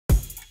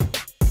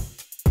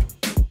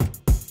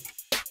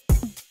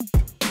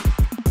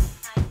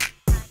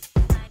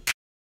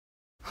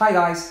Hi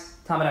guys,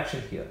 Thamar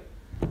Action here.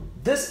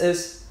 This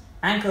is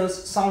Anker's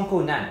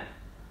Soundcore Nano.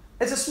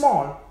 It's a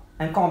small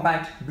and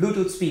compact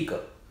Bluetooth speaker.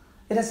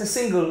 It has a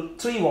single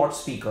 3-watt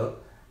speaker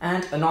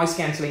and a noise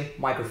cancelling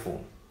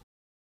microphone.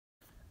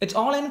 It's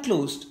all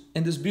enclosed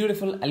in this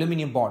beautiful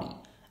aluminium body,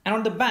 and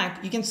on the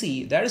back you can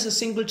see there is a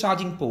single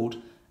charging port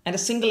and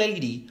a single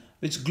LED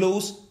which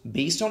glows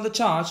based on the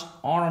charge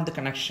or on the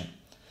connection.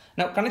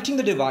 Now connecting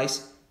the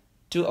device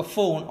to a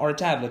phone or a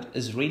tablet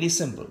is really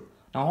simple.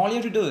 Now all you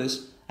have to do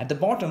is, at the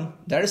bottom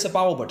there is a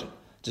power button.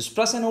 Just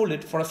press and hold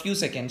it for a few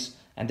seconds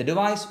and the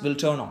device will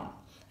turn on.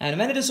 And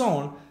when it is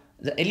on,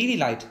 the LED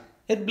light,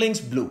 it blinks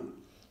blue.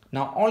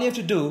 Now all you have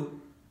to do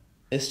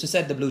is to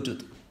set the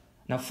Bluetooth.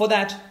 Now for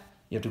that,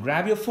 you have to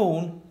grab your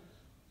phone,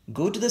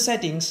 go to the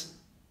settings,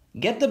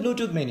 get the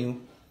Bluetooth menu,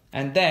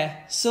 and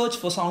there search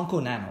for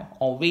Soundcore Nano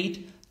or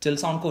wait till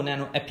Soundcore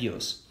Nano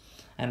appears.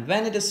 And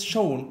when it is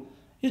shown,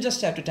 you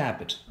just have to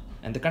tap it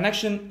and the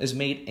connection is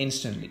made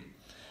instantly.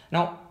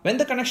 Now when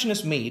the connection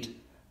is made,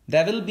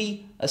 there will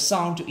be a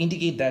sound to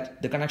indicate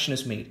that the connection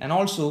is made, and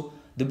also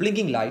the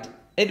blinking light,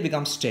 it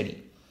becomes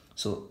steady.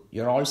 So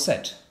you're all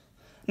set.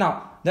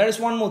 Now there is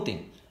one more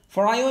thing.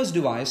 For iOS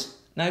device,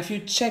 now if you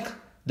check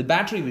the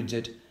battery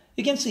widget,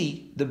 you can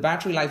see the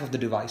battery life of the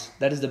device.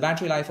 That is the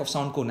battery life of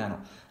Soundcore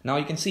Nano. Now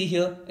you can see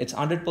here it's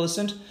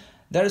 100%.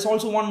 There is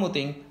also one more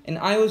thing. In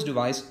iOS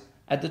device,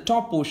 at the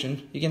top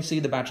portion, you can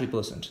see the battery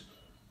percent.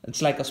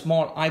 It's like a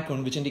small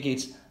icon which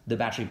indicates the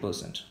battery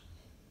percent.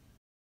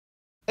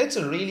 It's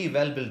a really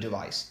well-built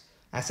device.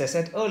 As I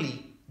said earlier,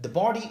 the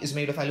body is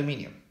made of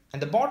aluminium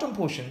and the bottom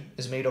portion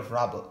is made of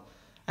rubber.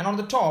 And on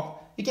the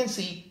top, you can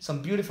see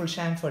some beautiful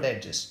chamfered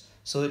edges.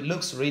 So it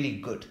looks really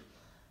good.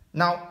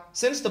 Now,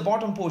 since the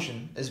bottom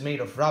portion is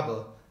made of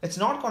rubber, it's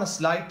not going to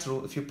slide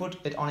through if you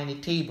put it on any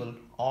table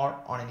or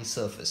on any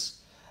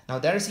surface. Now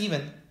there is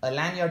even a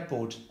lanyard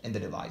port in the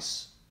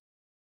device.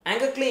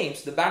 Anker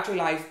claims the battery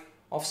life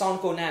of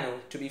Soundcore Nano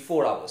to be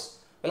 4 hours.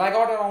 Well, I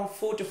got around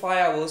 4 to 5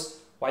 hours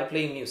while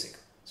playing music.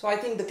 So I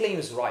think the claim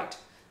is right.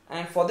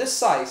 And for this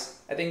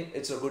size, I think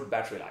it's a good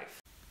battery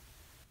life.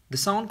 The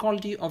sound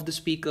quality of the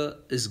speaker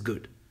is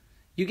good.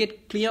 You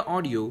get clear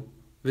audio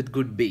with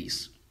good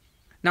bass.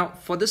 Now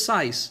for this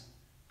size,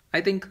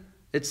 I think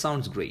it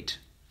sounds great.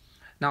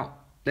 Now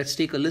let's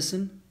take a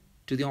listen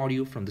to the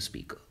audio from the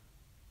speaker.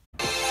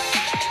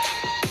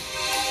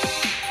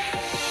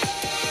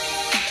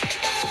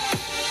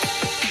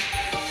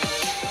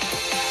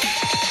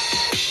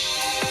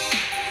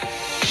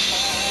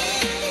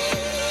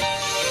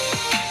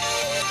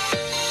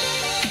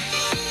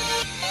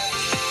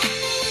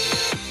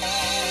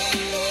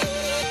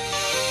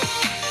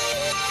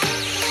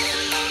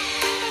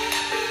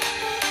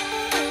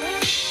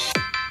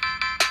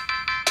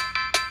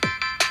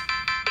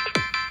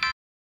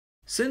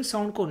 Since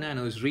Soundcore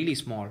Nano is really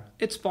small,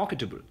 it's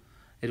pocketable.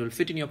 It will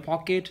fit in your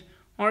pocket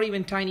or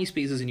even tiny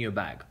spaces in your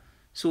bag.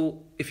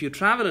 So if you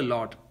travel a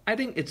lot, I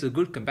think it's a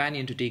good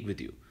companion to take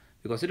with you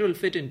because it will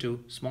fit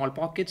into small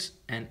pockets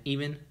and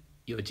even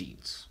your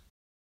jeans.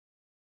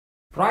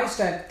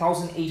 Priced at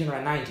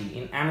 $1,890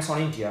 in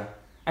Amazon India,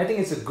 I think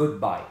it's a good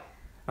buy.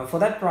 Now for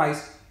that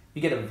price,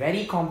 you get a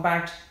very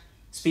compact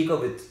speaker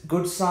with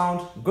good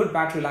sound, good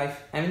battery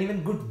life, and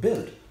even good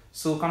build.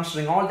 So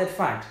considering all that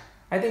fact,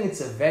 I think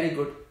it's a very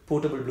good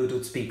portable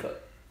Bluetooth speaker.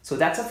 So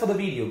that's it for the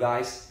video,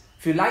 guys.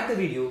 If you like the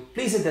video,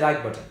 please hit the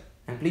like button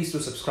and please do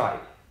subscribe.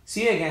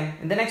 See you again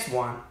in the next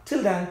one.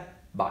 Till then,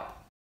 bye.